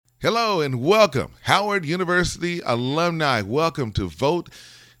Hello and welcome, Howard University alumni. Welcome to Vote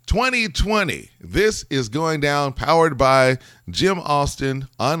 2020. This is going down, powered by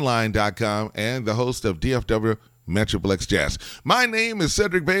JimAustinOnline.com and the host of DFW Metroplex Jazz. My name is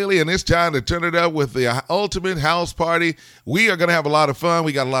Cedric Bailey, and it's time to turn it up with the ultimate house party. We are going to have a lot of fun.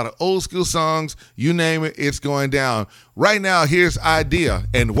 We got a lot of old school songs. You name it, it's going down. Right now, here's Idea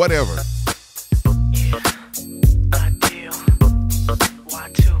and Whatever.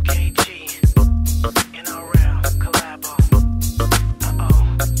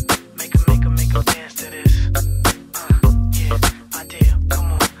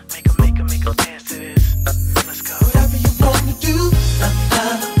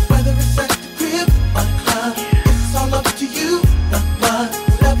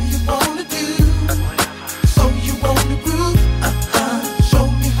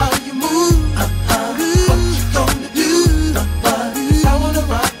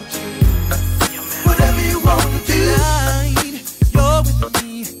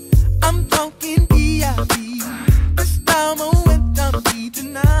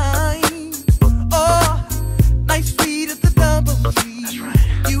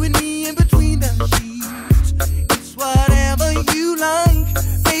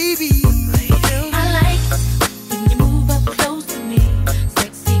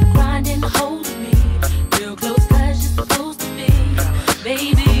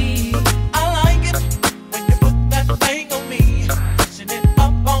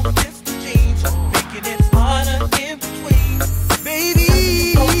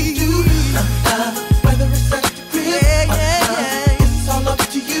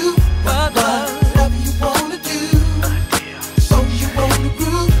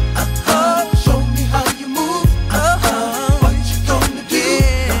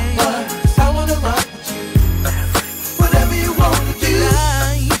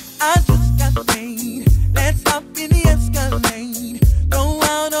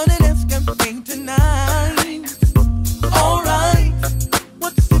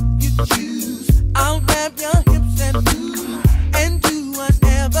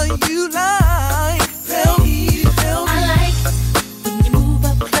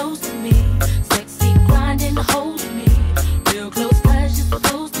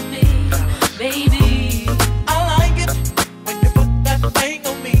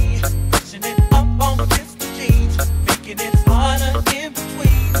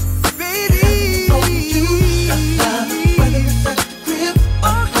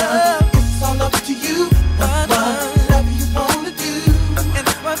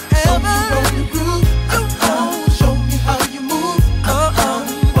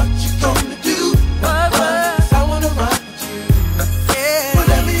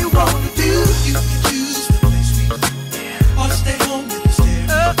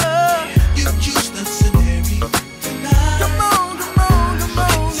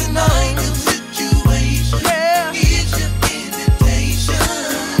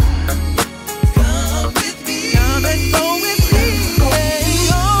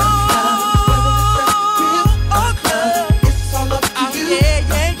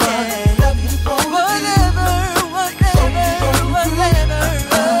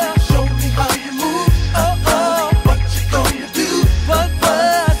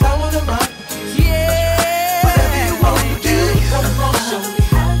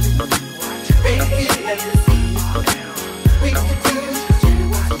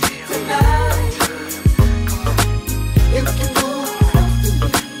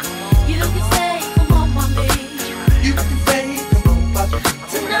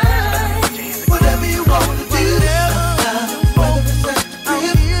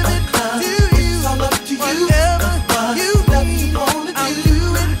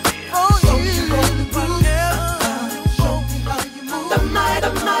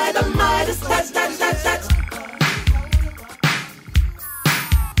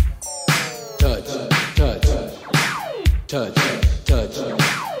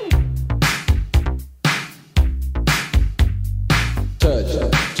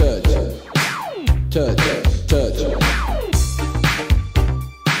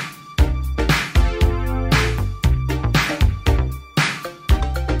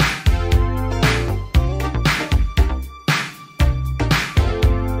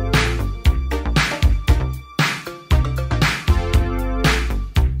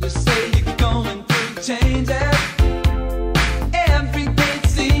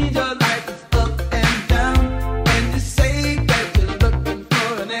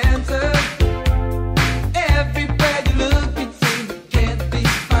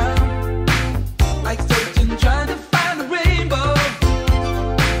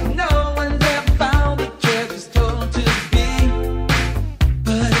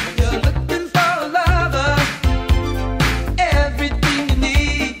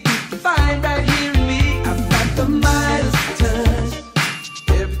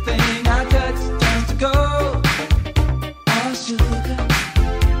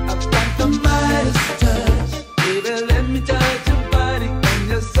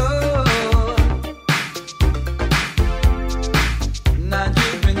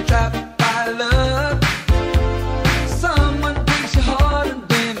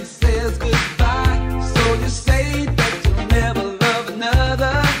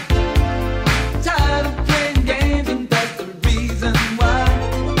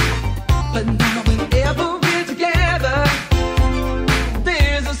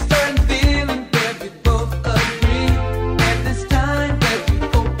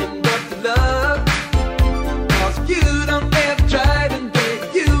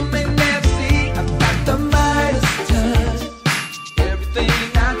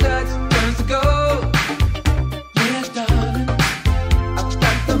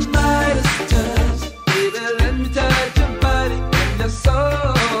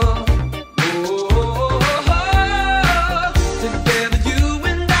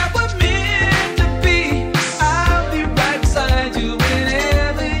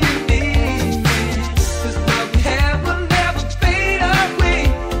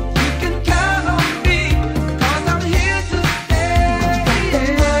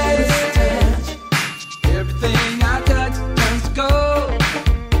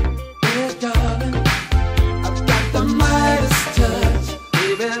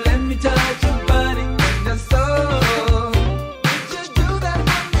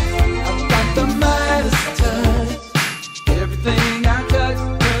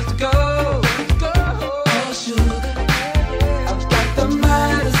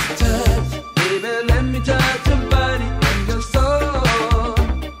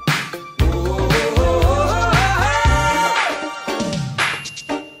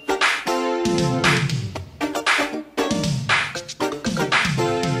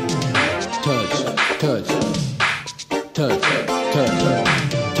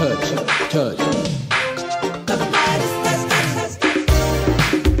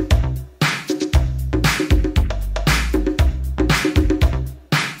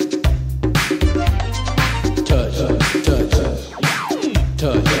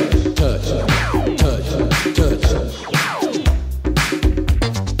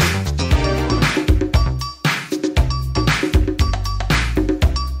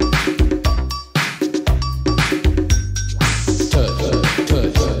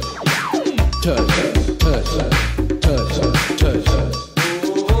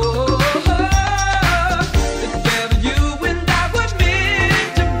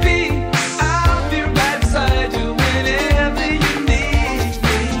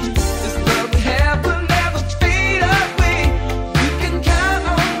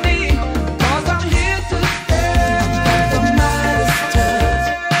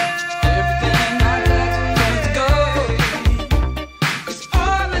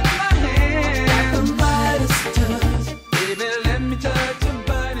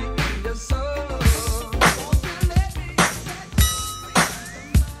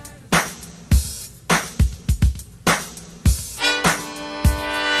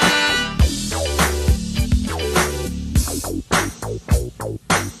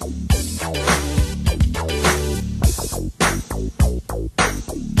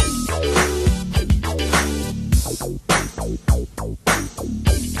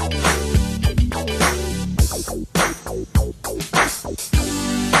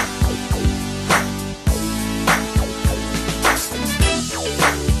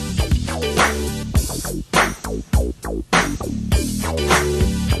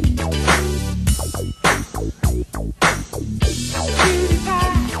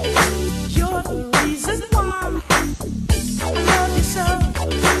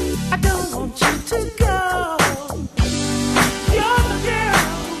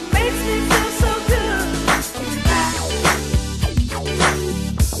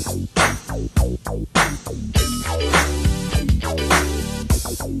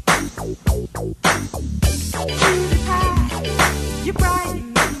 You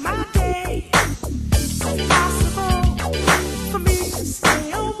brighten my day. It's impossible for me to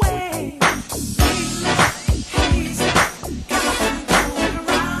stay away. Lately, hazy, got my mind going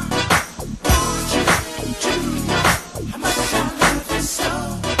around. Want you to know how much I love you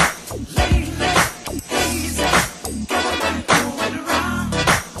so. Lately, hazy, got my mind going around.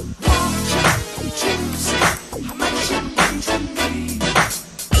 Want you to see how much you mean to me.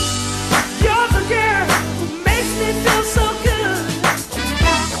 You're the girl who makes me feel so good.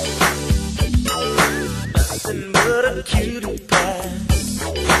 Nothing but a cutie pie.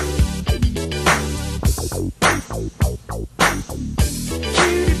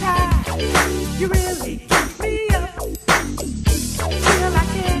 Cutie pie, you really keep me up till I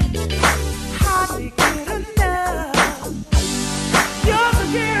can't hardly get enough. You're the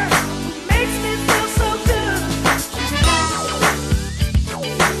girl who makes me feel so good.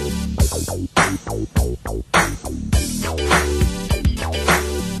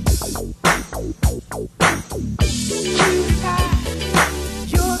 Cutie pie,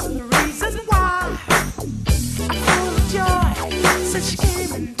 you're the reason why I'm full of joy since you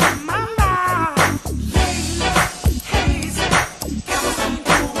came into my life. Lately, hazy, got my mind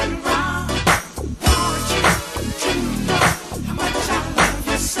going round. Want you to know how much I love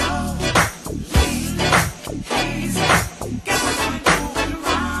you so. Lately, hazy, got my mind going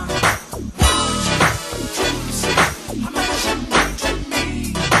round. Want you to see how much you mean to me.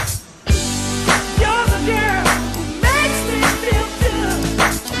 You're the girl who makes me feel good.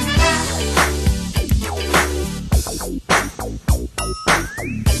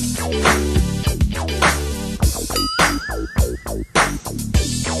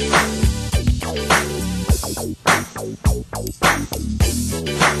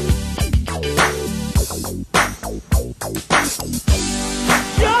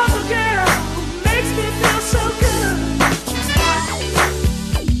 You're the girl who makes me feel so good.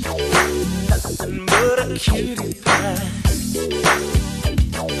 Nothing but a cutie pie.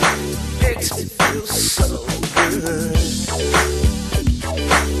 Makes me feel so good.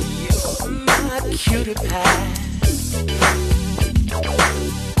 You're my cutie pie.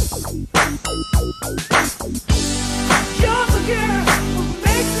 You're the girl who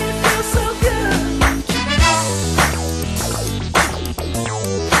makes me feel so good.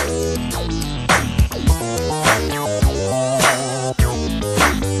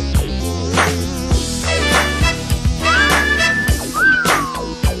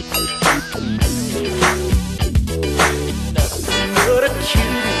 Nothing but a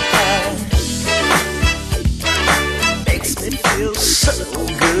cutie pie. Makes me feel so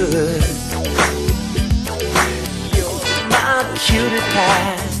good. You're my cutie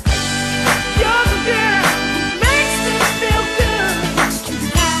pie. You're the girl who makes me feel good.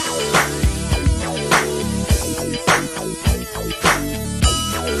 Cutie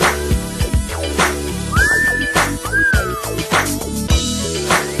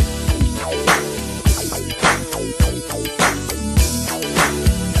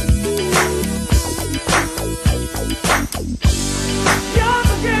You're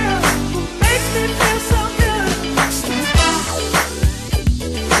the girl who makes me feel so good.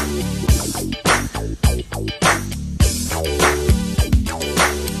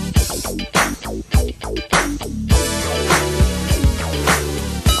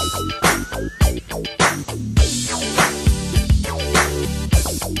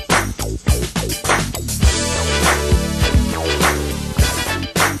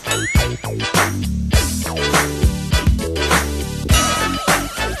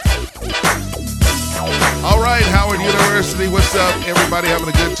 All right, Howard University, what's up? Everybody having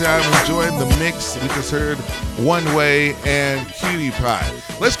a good time, enjoying the mix. We just heard One Way and Cutie Pie.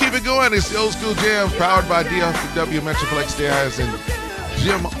 Let's keep it going. It's the Old School Jams powered by DFW Metroplex Jazz and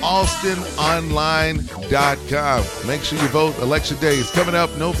JimAustinOnline.com. Make sure you vote. Election day is coming up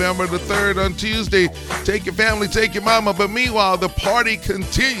November the 3rd on Tuesday. Take your family, take your mama. But meanwhile, the party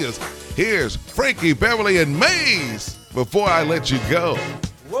continues. Here's Frankie, Beverly, and Maze before I let you go.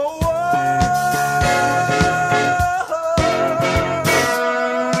 Whoa, whoa.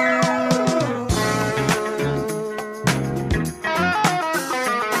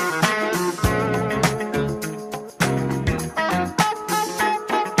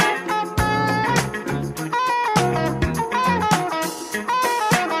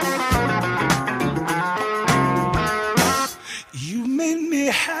 You made me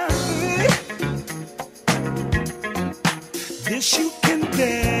happy. This you can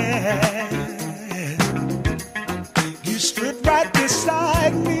bear. You stood right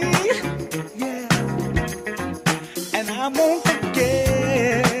beside me, yeah, and I won't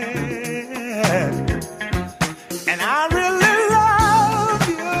forget.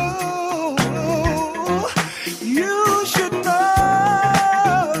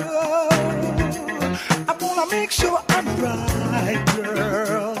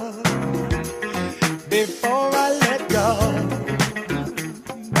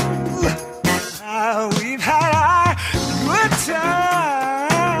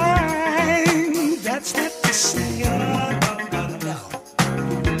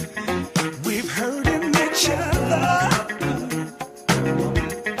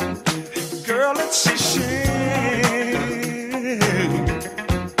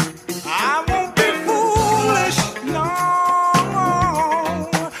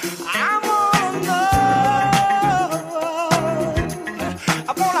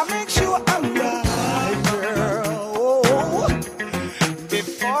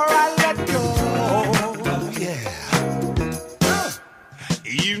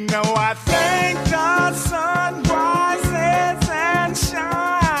 You know I think the sun rises and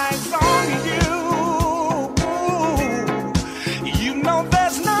shines on you. You know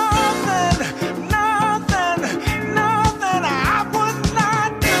there's nothing, nothing, nothing I would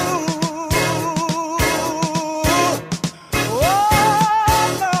not do. Oh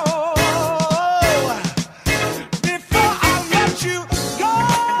no, before I let you go.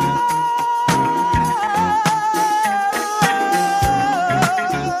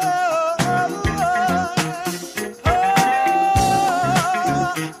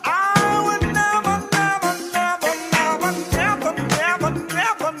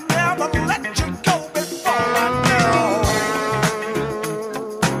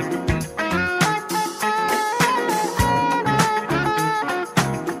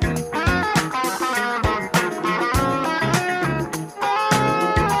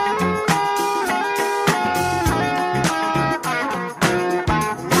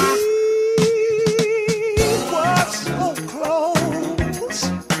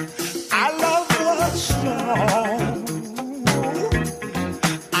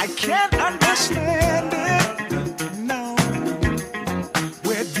 I can't understand it. No.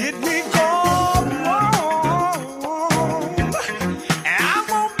 Where did we go wrong? And I'm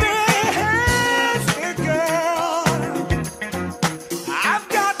gonna be hasty, girl. I've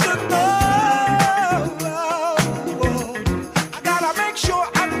got to know. I gotta make sure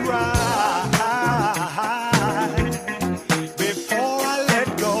I'm right before I let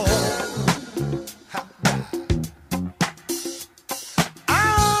go.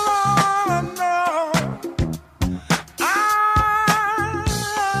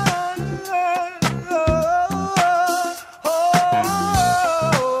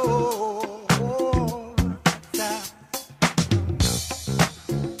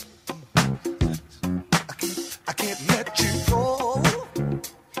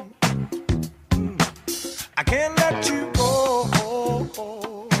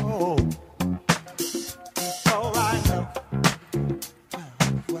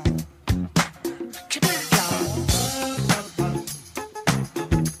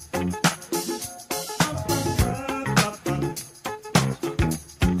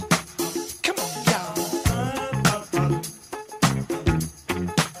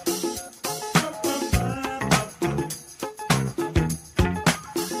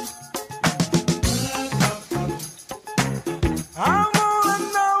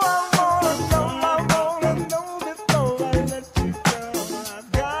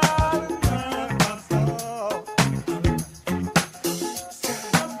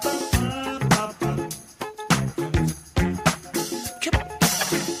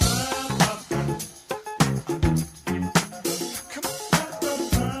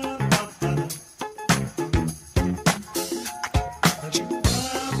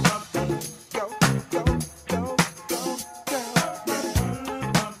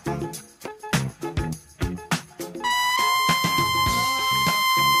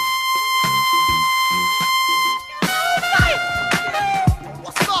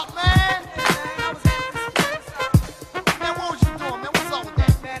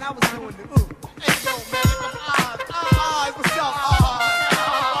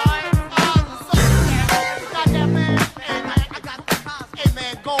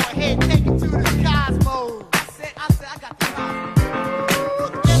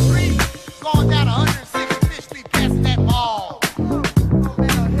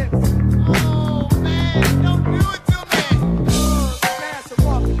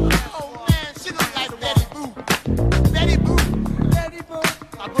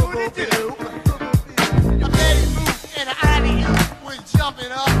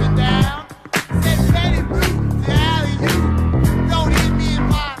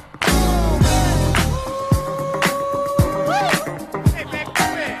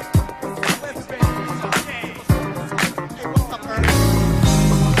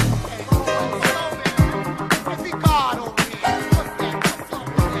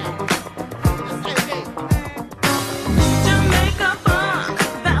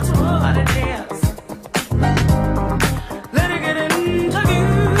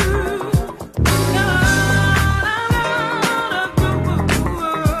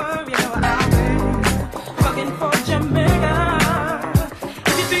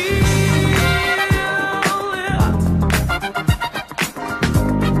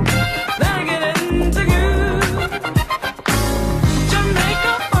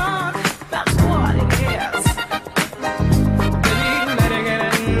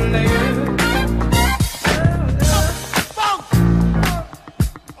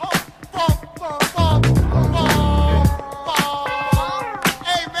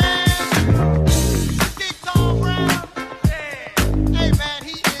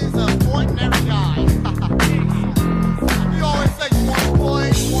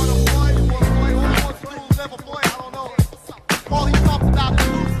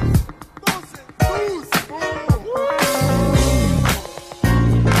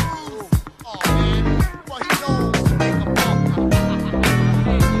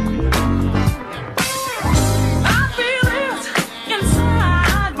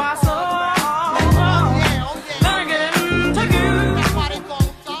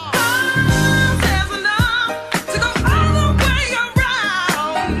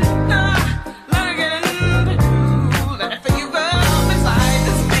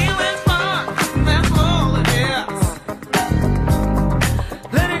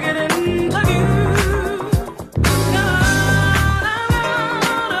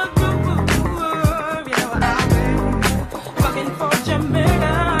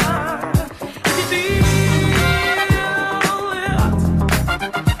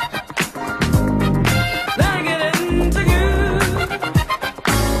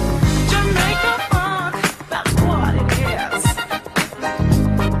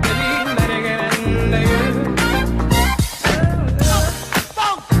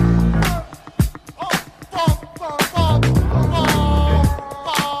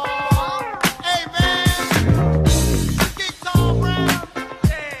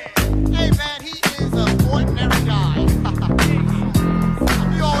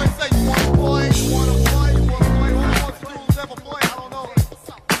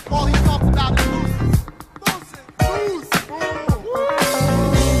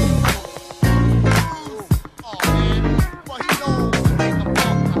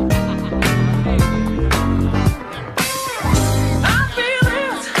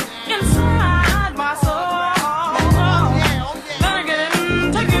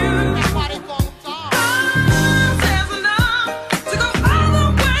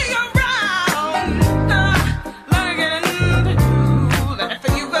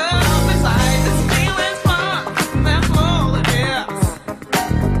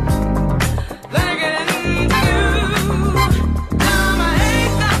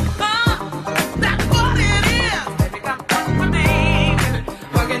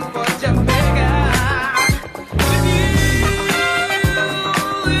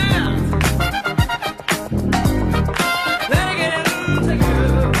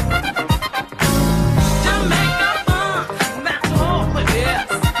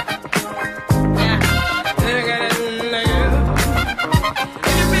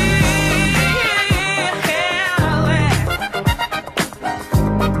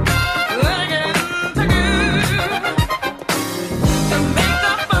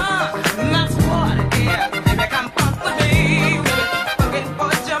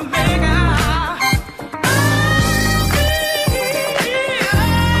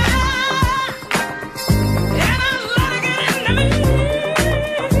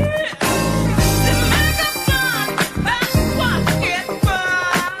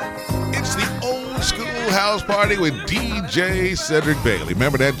 House Party with DJ Cedric Bailey.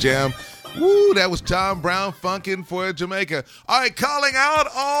 Remember that jam? Woo, that was Tom Brown funkin' for Jamaica. All right, calling out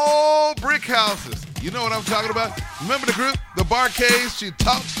all brick houses. You know what I'm talking about? Remember the group, the Barcades? She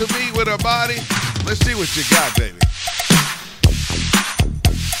talks to me with her body. Let's see what you got, baby.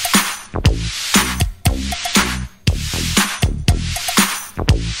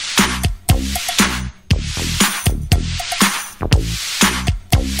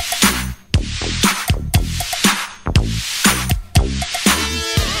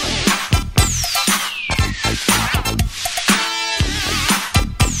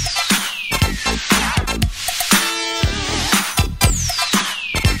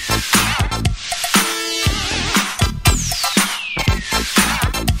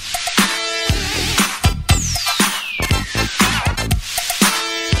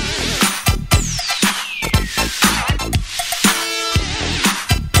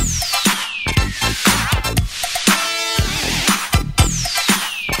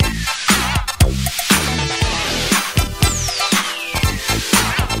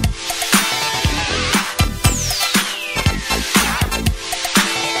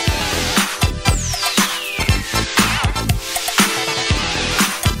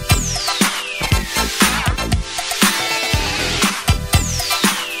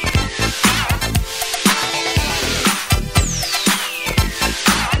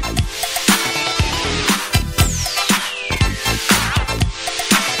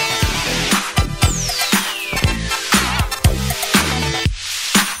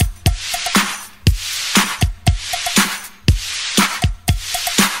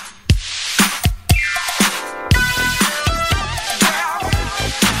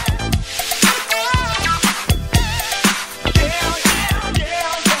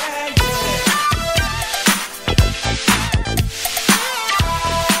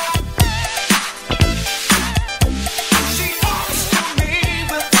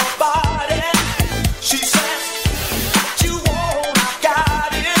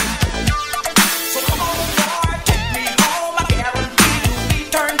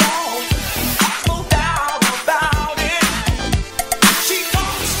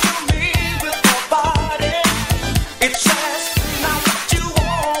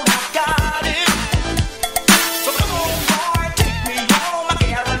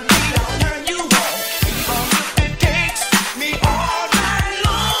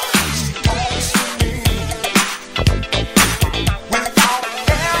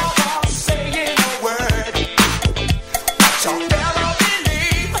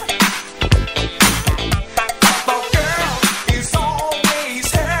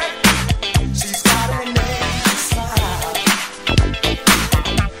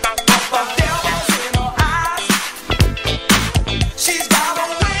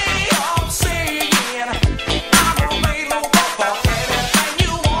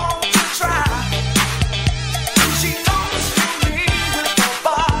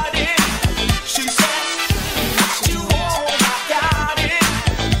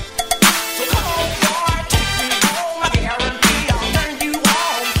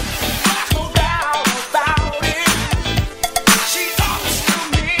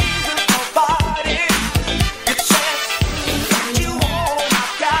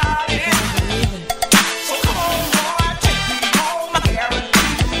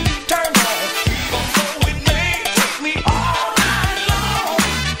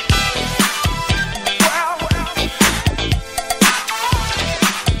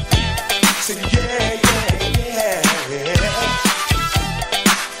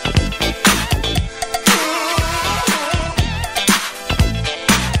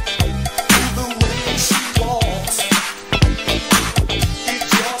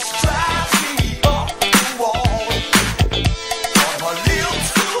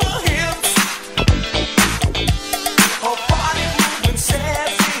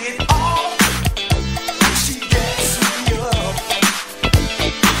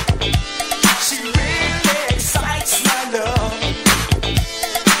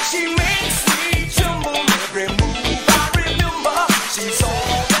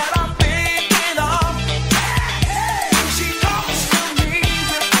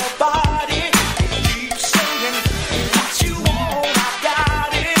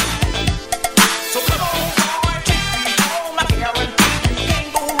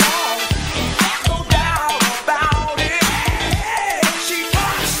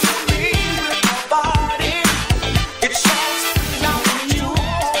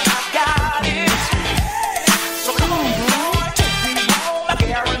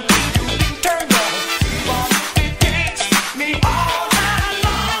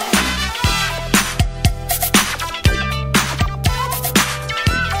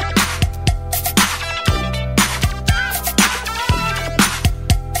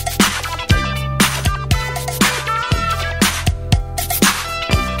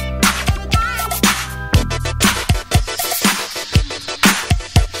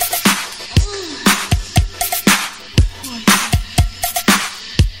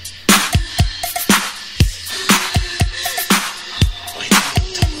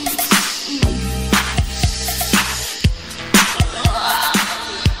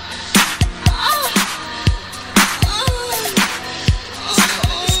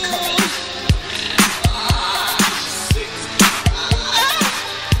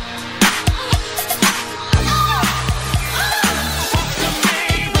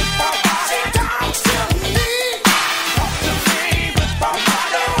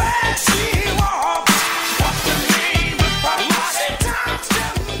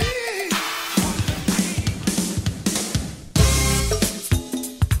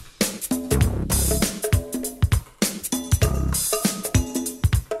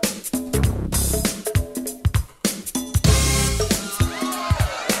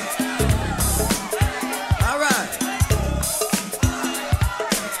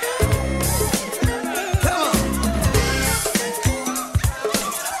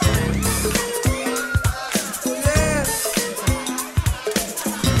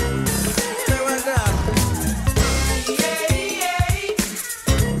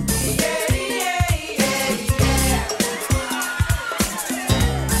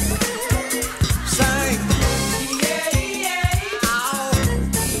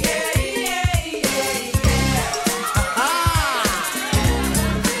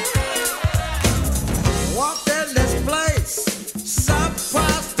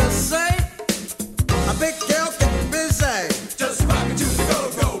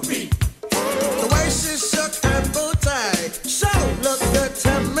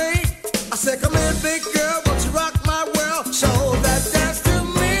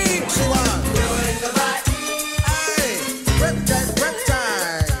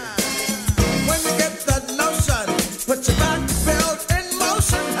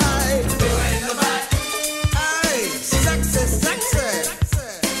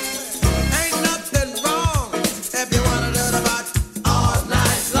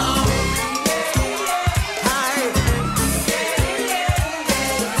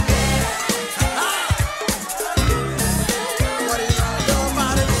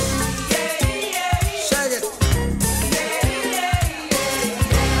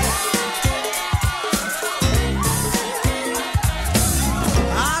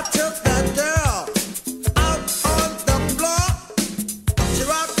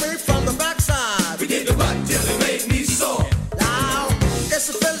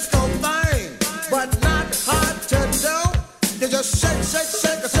 physical thing, but not hard to do. You just shake, shake,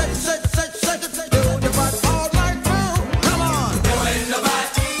 shake, shake, shake, shake, shake it, do your butt all night long. Come on. Doing the butt.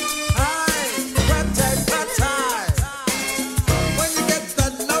 Aye, reptile. When you get the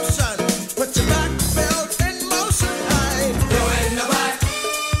notion, put your back built in motion. Aye, doing the butt.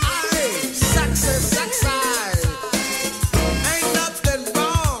 Aye, sexy, sexy. Ain't nothing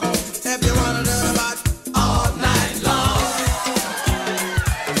wrong if you wanna do the butt all night long.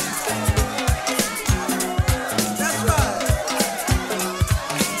 That's right.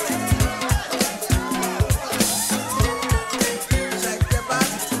 Shake your butt.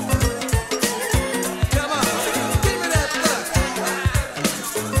 Come on, give me that butt.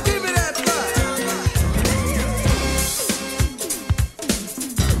 Give me that butt.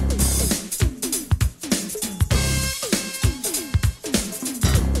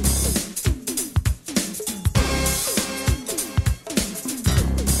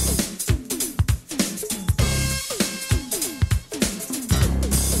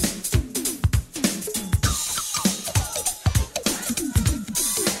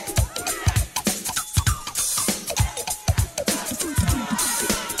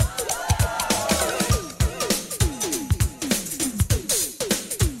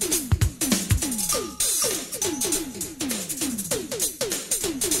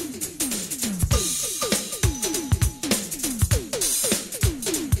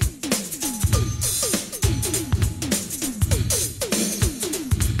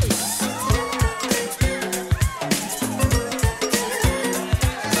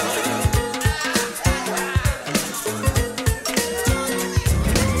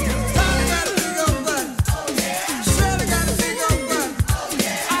 Tommy got a big old butt. Shirley got a big old butt.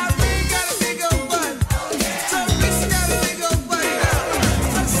 Irene got a big old butt. Teresa got a big old butt.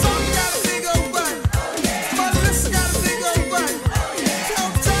 Sonia got a big old butt. Melissa got a big old butt.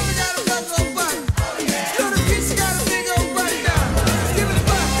 Oh, Tommy got a big old butt. Little Keisha got a big old butt. Give me the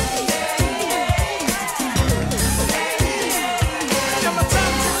butt. Come on,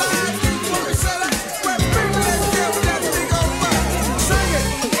 Tommy, live. When we say that, we're bringing that girl with that big old butt. Sing it.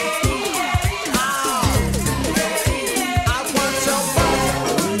 I want your butt,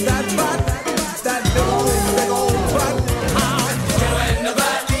 that big old butt. Doing the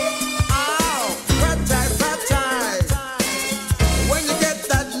butt. Reptile. When you get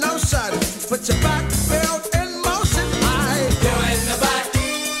that notion, put your back built in motion. Doing the butt.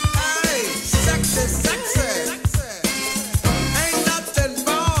 Hey, sexy, sexy. Ain't nothing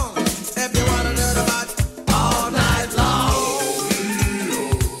wrong if you wanna do the butt all night long.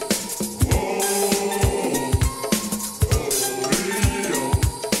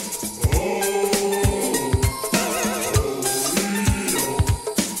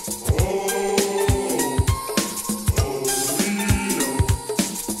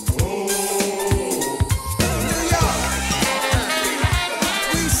 New York,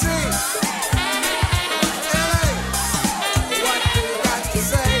 we sing. LA, what do you got to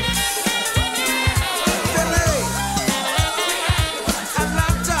say? Philly,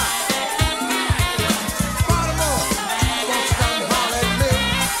 Atlanta, Baltimore, won't you come holler at me?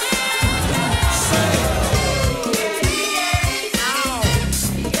 Say, ow.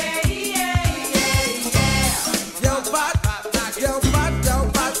 Yo butt, yo butt, yo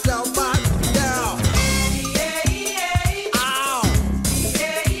butt, yo butt, yeah. Ow.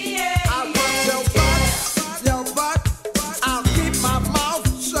 I want your butt, I'll keep my mouth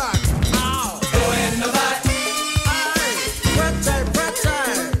shut. Ow. Doing the butt. Aye,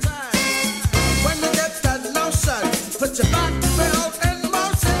 reptile. When you get that notion, put your back built in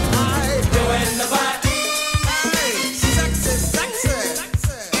motion. Aye. Doing the butt. Aye, sexy, sexy.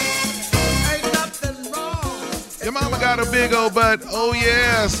 Ain't nothing wrong. Your mama got a big old butt. Oh,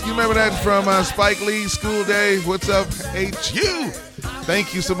 yes. You remember that from Spike Lee's School Day? What's up, HU?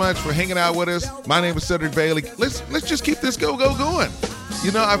 Thank you so much for hanging out with us. My name is Cedric Bailey. Let's just keep this going.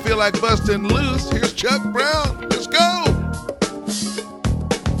 You know, I feel like busting loose. Here's Chuck Brown. Let's go.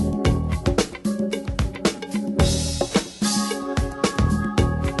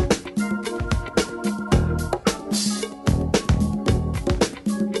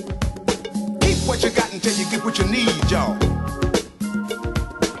 Keep what you got until you get what you need, y'all.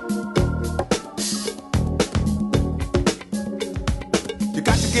 You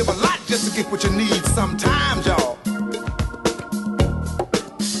got to give a lot just to get what you need sometimes, y'all.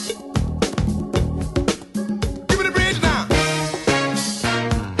 Give me the bridge now.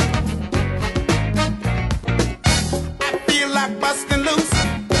 I feel like busting loose.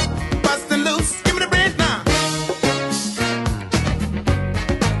 Give me the bridge now.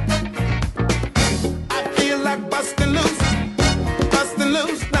 I feel like busting loose.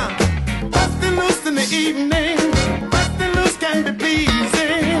 Bustin' loose in the evening. Bustin' loose can be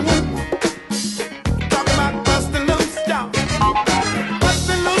pleasing. Talking about bustin' loose, y'all.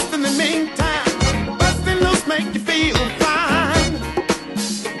 Bustin' loose in the meantime. Bustin' loose make you feel fine.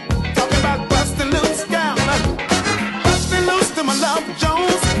 Talking about bustin' loose, girl. Bustin' loose to my love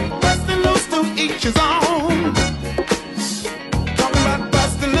Jones. Bustin' loose to each his own. Talking about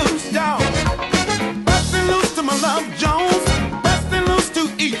bustin' loose, y'all. Bustin' loose to my love Jones. Bustin' loose to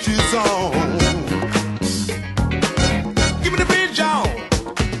each his own. Give me the bridge, y'all.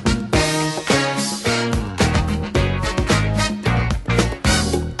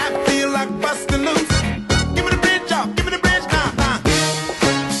 I feel like bustin' loose. Give me the bridge, y'all. Give me the bridge now.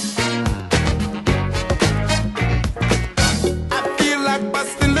 I feel like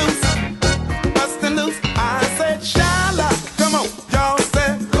bustin' loose. Bustin' loose. I said, Shala. Come on, y'all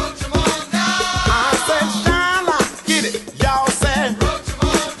said. I said, Shala. Get it. Y'all said.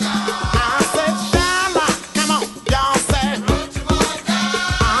 I said, Shala. Come on, y'all said.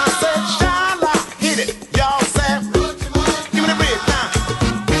 I said, Shala. Hit it. Y'all said. Give me the bridge now.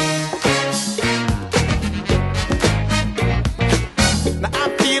 Now I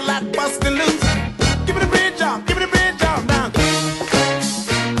feel like bustin' loose. Give me the bridge, y'all. Give me the bridge, y'all. Now.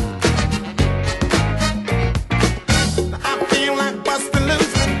 Now I feel like bustin'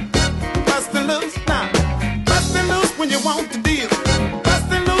 loose. Bustin' loose now. Bustin' loose when you want to deal.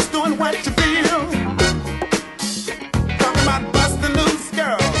 Bustin' loose doing what you feel. Talking about bustin' loose,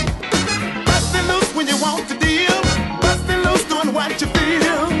 girl. Bustin' loose when you want to deal. Bustin' loose doing what you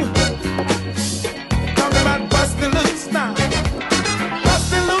feel. Talking about bustin' loose now.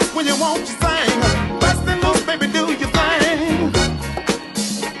 Bustin' loose when you want to sing. Bustin' loose, baby, do your thing.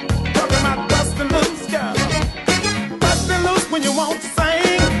 Talking about bustin' loose, girl. Bustin' loose when you want to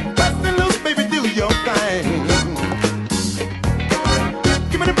sing. Bustin' loose, baby, do your thing.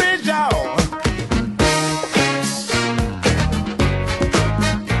 Give me the bridge, y'all.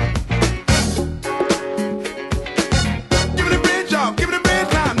 Give me the bridge, y'all. Give me the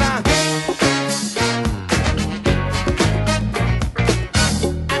bridge now, now.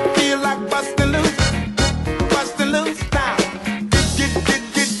 I feel like bustin' loose. Bustin' loose now.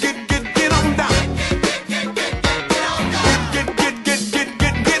 Get on down. Get on down. Get on up, y'all.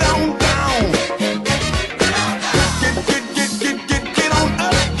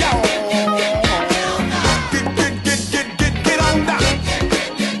 Get on down.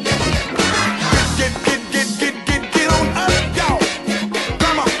 Get on up, y'all.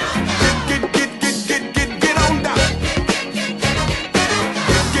 Come on. Get on down. Get on up, y'all.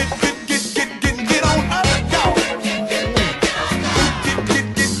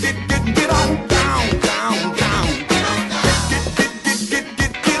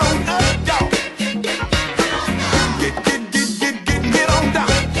 Get on down, down, down. Get on up, y'all. Get on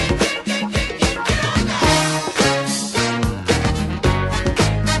down.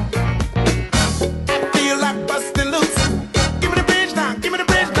 Feel like bustin' loose. Give me the bridge now. Give me the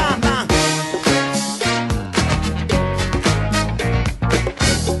bridge now, now.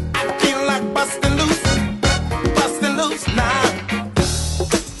 I feel like bustin' loose. Bustin' loose now.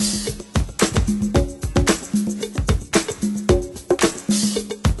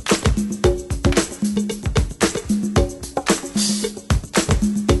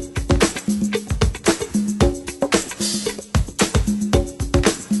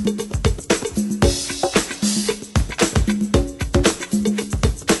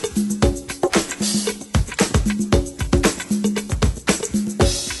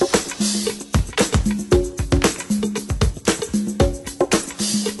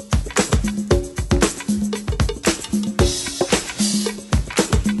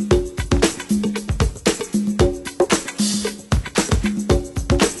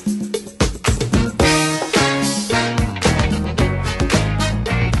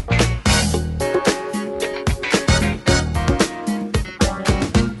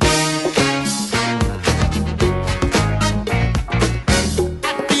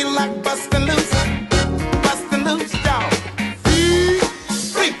 I feel like bustin' loose. Bustin' loose, y'all.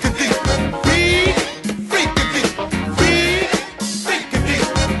 Freak-a-dee. Freak-a-dee. Freak-a-dee.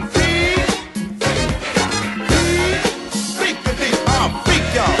 Freak-a-dee. Oh, freak,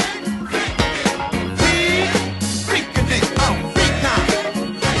 y'all. Freak-a-dee. Oh, freak now.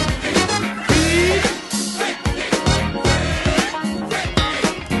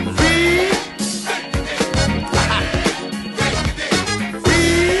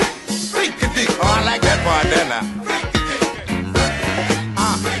 Freak-a-dee. Oh, I like that part there now.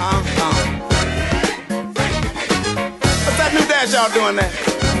 What's that new dance y'all doing there?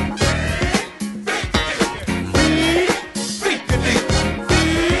 Freak-a-dee.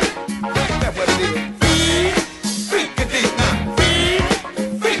 That was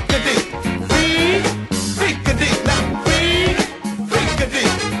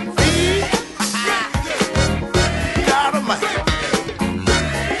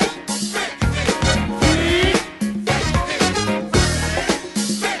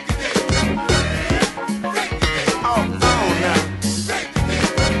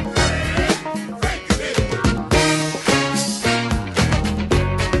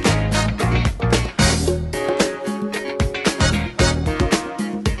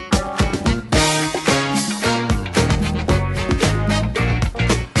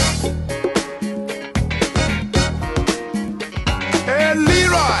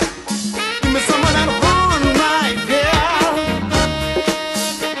Leroy, give me some of that horn right there.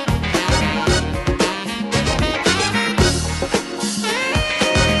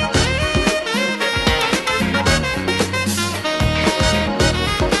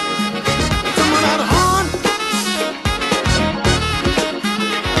 Some of that horn.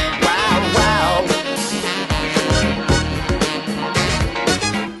 Wow, wow.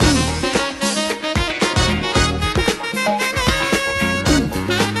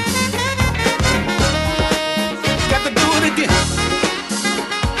 Got to do it again.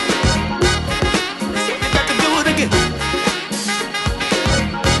 Got to do it again.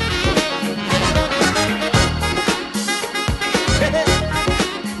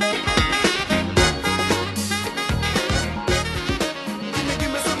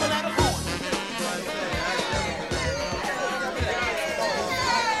 Give me some of that horn.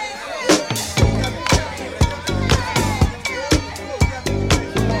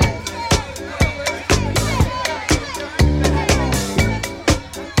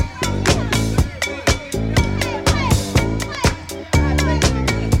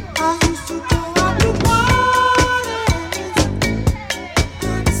 I used to go out to parties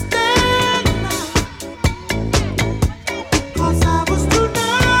and stand out 'cause I was too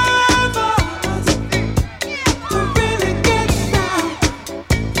nervous to really get down.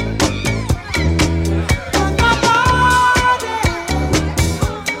 But my body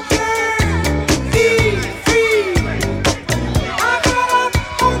can't be free. I got up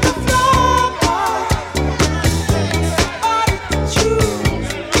on the floor, somebody choose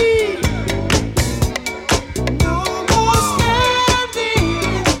me. No more standing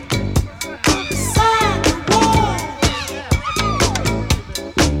beside the wall.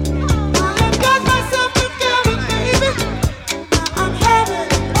 I have got myself together, baby. Now I'm having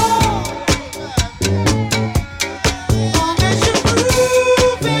it all. Long as you're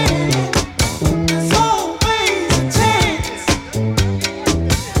grooving, there's always a chance.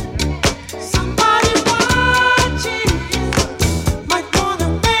 Somebody watching might wanna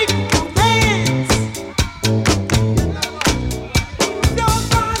make romance. Your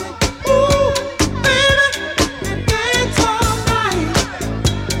body, ooh, baby, and dance all night.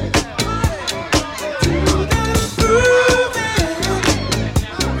 Do that grooving,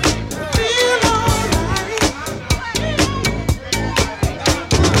 feel alright.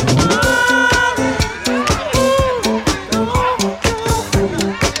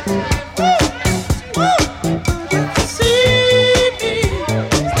 If you see me,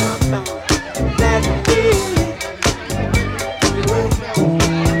 let it be.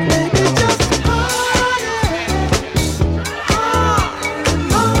 Baby, just party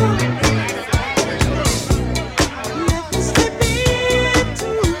alone. Let me slip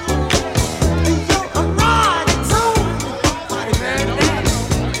into your erotic zone.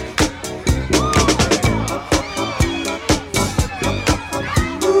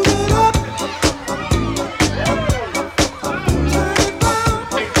 Move it up, turn it round,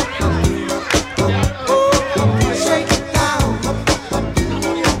 ooh, shake it down.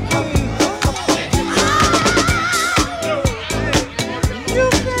 You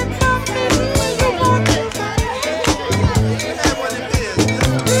can love me when you want to,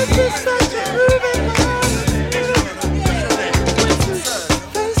 this is such a groovy love.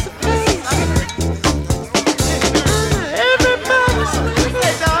 Face to face, everybody's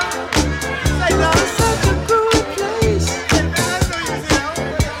moving. It's such a cool place.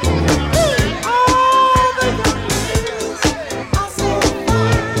 All the young ladies are so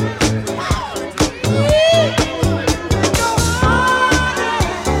fine.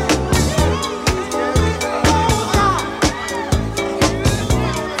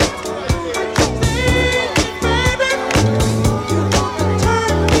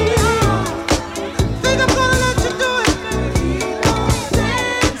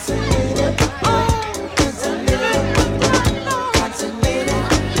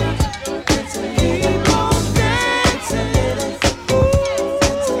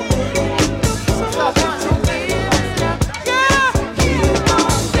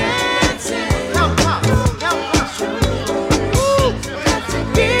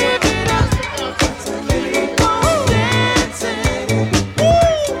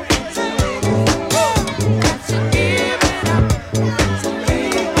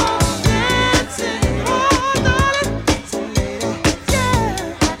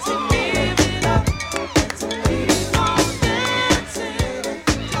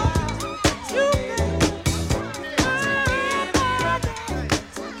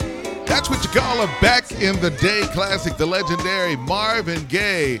 That's what you call a back in the day classic, the legendary Marvin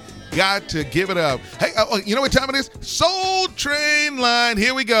Gaye. got to give it up. Hey, you know what time it is? Soul Train line.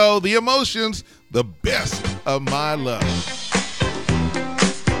 Here we go. The Emotions, the best of my love.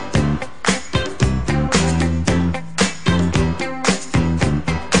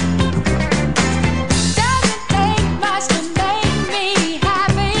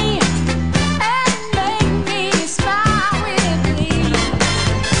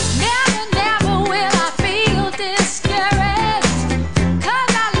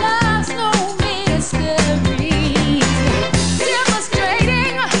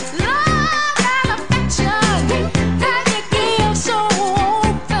 Demonstrating love and affection that you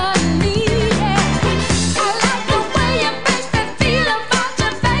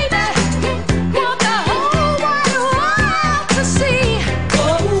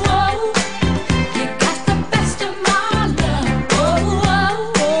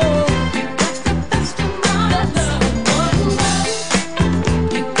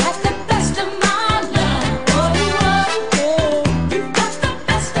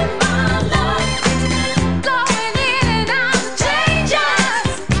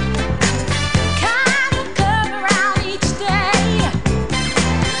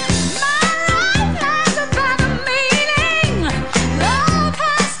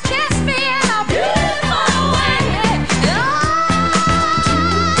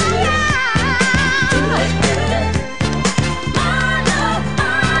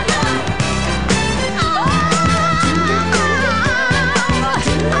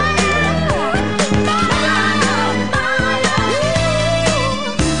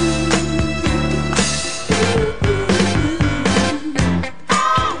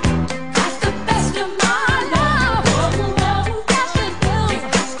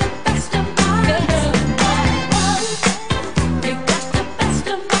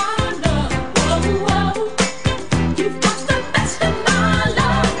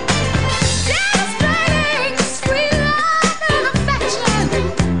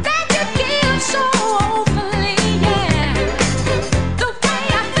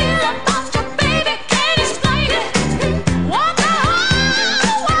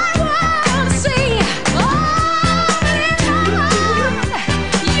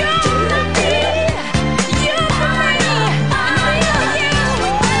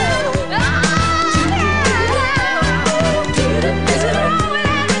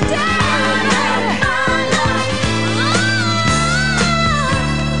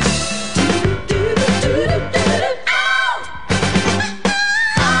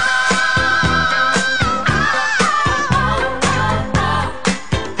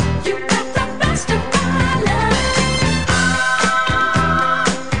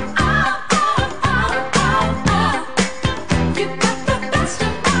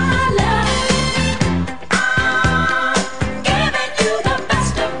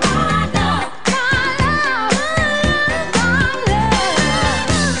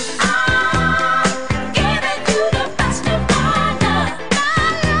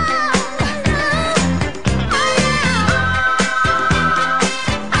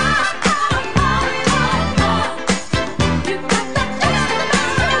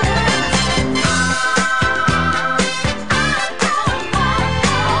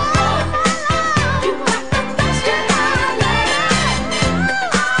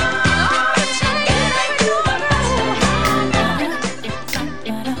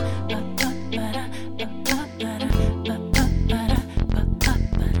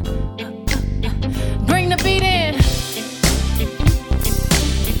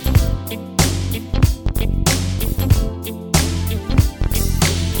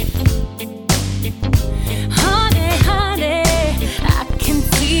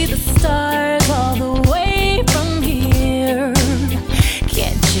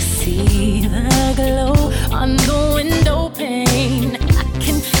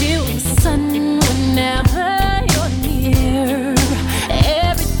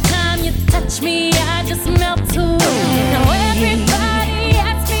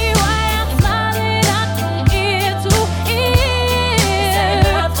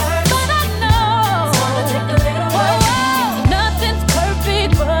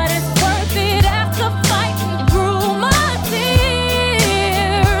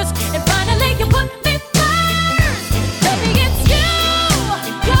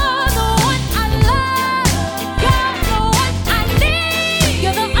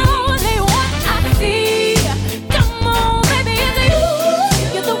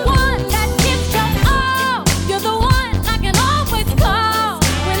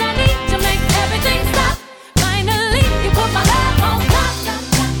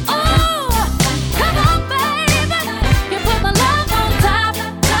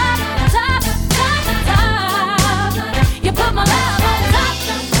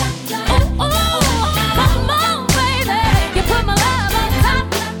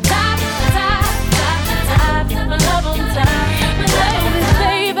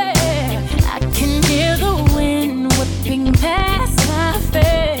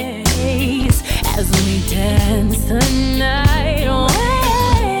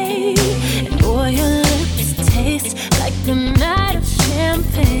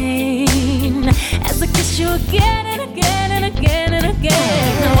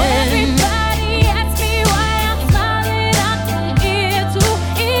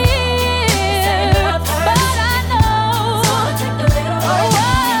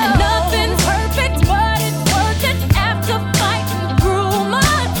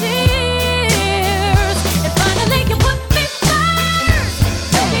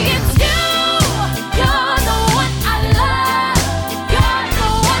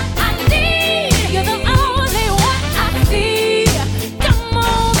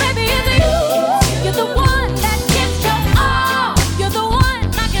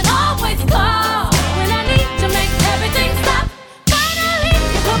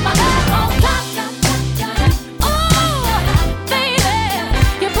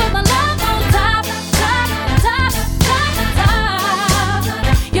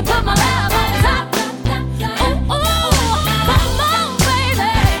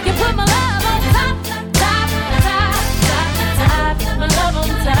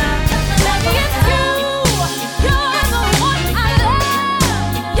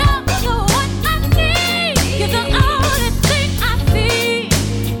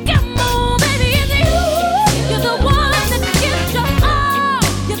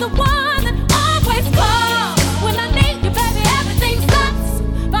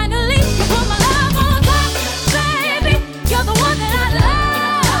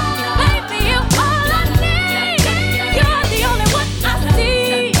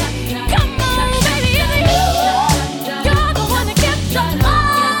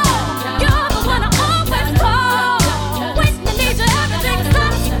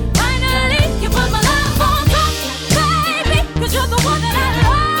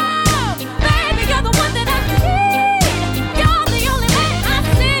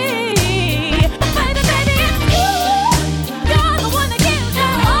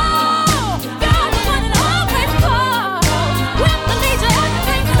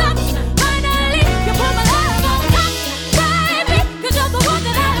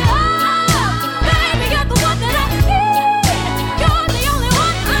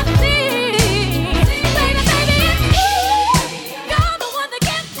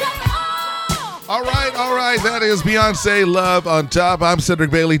All right. That is Beyonce Love on Top. I'm Cedric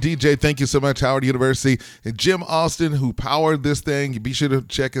Bailey, DJ. Thank you so much, Howard University. And Jim Austin, who powered this thing. Be sure to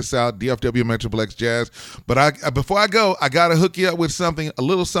check us out, DFW Metroplex Jazz. But before I go, I got to hook you up with something, a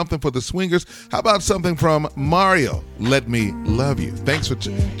little something for the swingers. How about something from Mario, Let Me Love You? Thanks for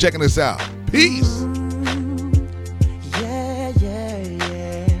checking us out. Peace. Yeah, yeah,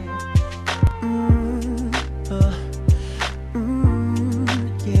 yeah.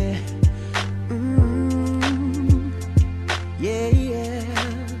 Yeah. Yeah, yeah.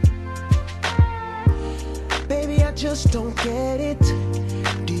 Baby, I just don't get it.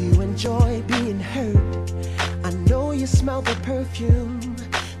 Do you enjoy being hurt? I know you smell the perfume,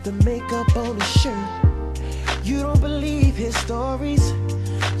 the makeup on his shirt. You don't believe his stories.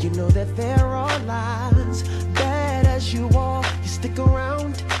 You know that there are lies. Bad as you are, you stick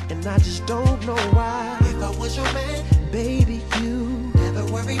around, and I just don't know why. If I was your man, baby, you never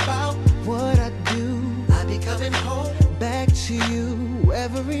worry about what I do. I'd be coming home back to you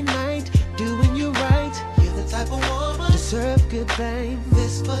every night, doing you right. You're the type of woman deserve good things.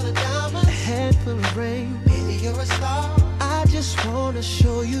 This full of diamonds, a handful of rain. Baby, you're a star. I just wanna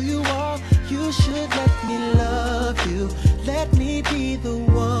show you you are. You should let me love you. Let me be the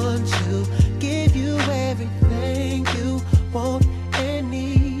one to give you everything you want and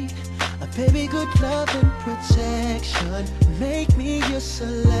need. A baby, good love and protection. Make me your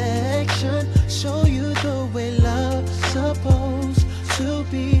selection. Show you the way love's supposed to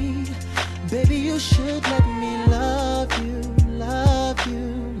be. Baby, you should let me love you, love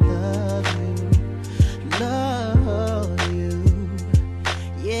you, love you, love you.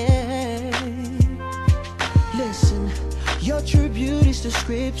 Yeah. Listen, your true beauty's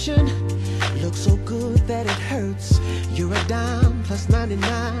description looks so good that it hurts. You're a dime plus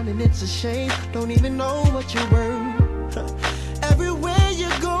 99, and it's a shame. Don't even know what you're worth. Everywhere you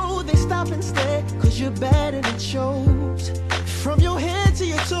go, they stop and stare, 'cause you're bad and it shows. From your head to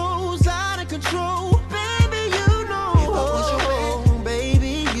your toes, out of control. Baby, you know. If I was your man,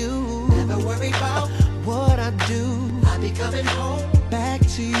 baby, you never worry about what I do. I'd be coming home back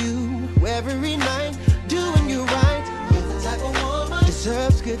to you every night, doing you right. You're the type of woman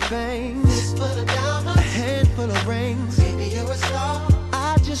deserves good things. This full of diamonds, a handful of rings. Baby, you're a star.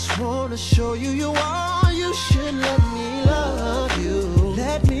 I just wanna show you you are. You should let me love you.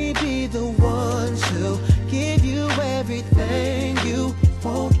 Let me be the one to give you everything you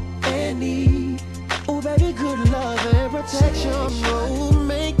want and need. Oh, baby, good love and protection. Oh,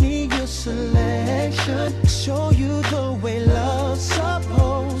 make me your selection. Show you the way love's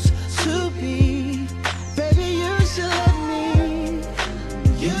supposed to be. Baby, you should let me.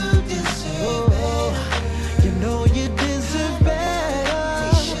 You deserve better. You know you deserve better.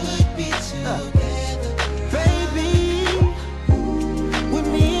 We should be together, baby. With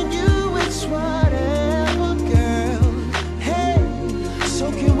me and you, it's whatever, girl. Hey, so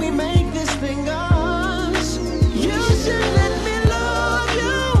can we make this thing us? You should let me love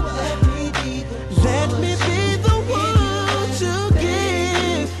you. Let me be the one to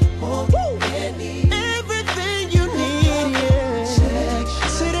give everything you need. Yeah.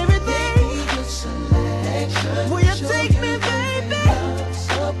 Said everything. Will you take me, baby?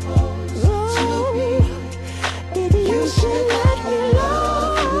 Ooh. Baby, you should let me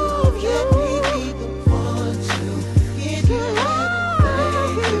love you. Let me be the one to give you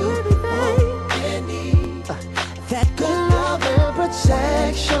everything you want and need. That good love and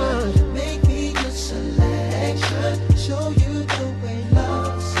protection. Make me your selection. Show you the way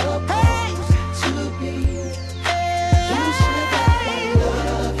love's supposed to be. You should let me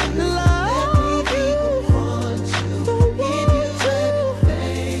love you. Let me be the one to give you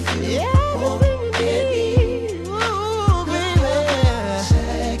everything you want and need. Ooh, baby.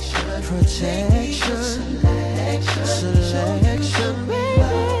 Protection. Selection, baby.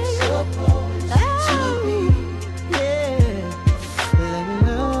 Supposed to be. Yeah. Let me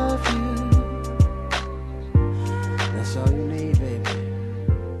love you. That's all you need, baby.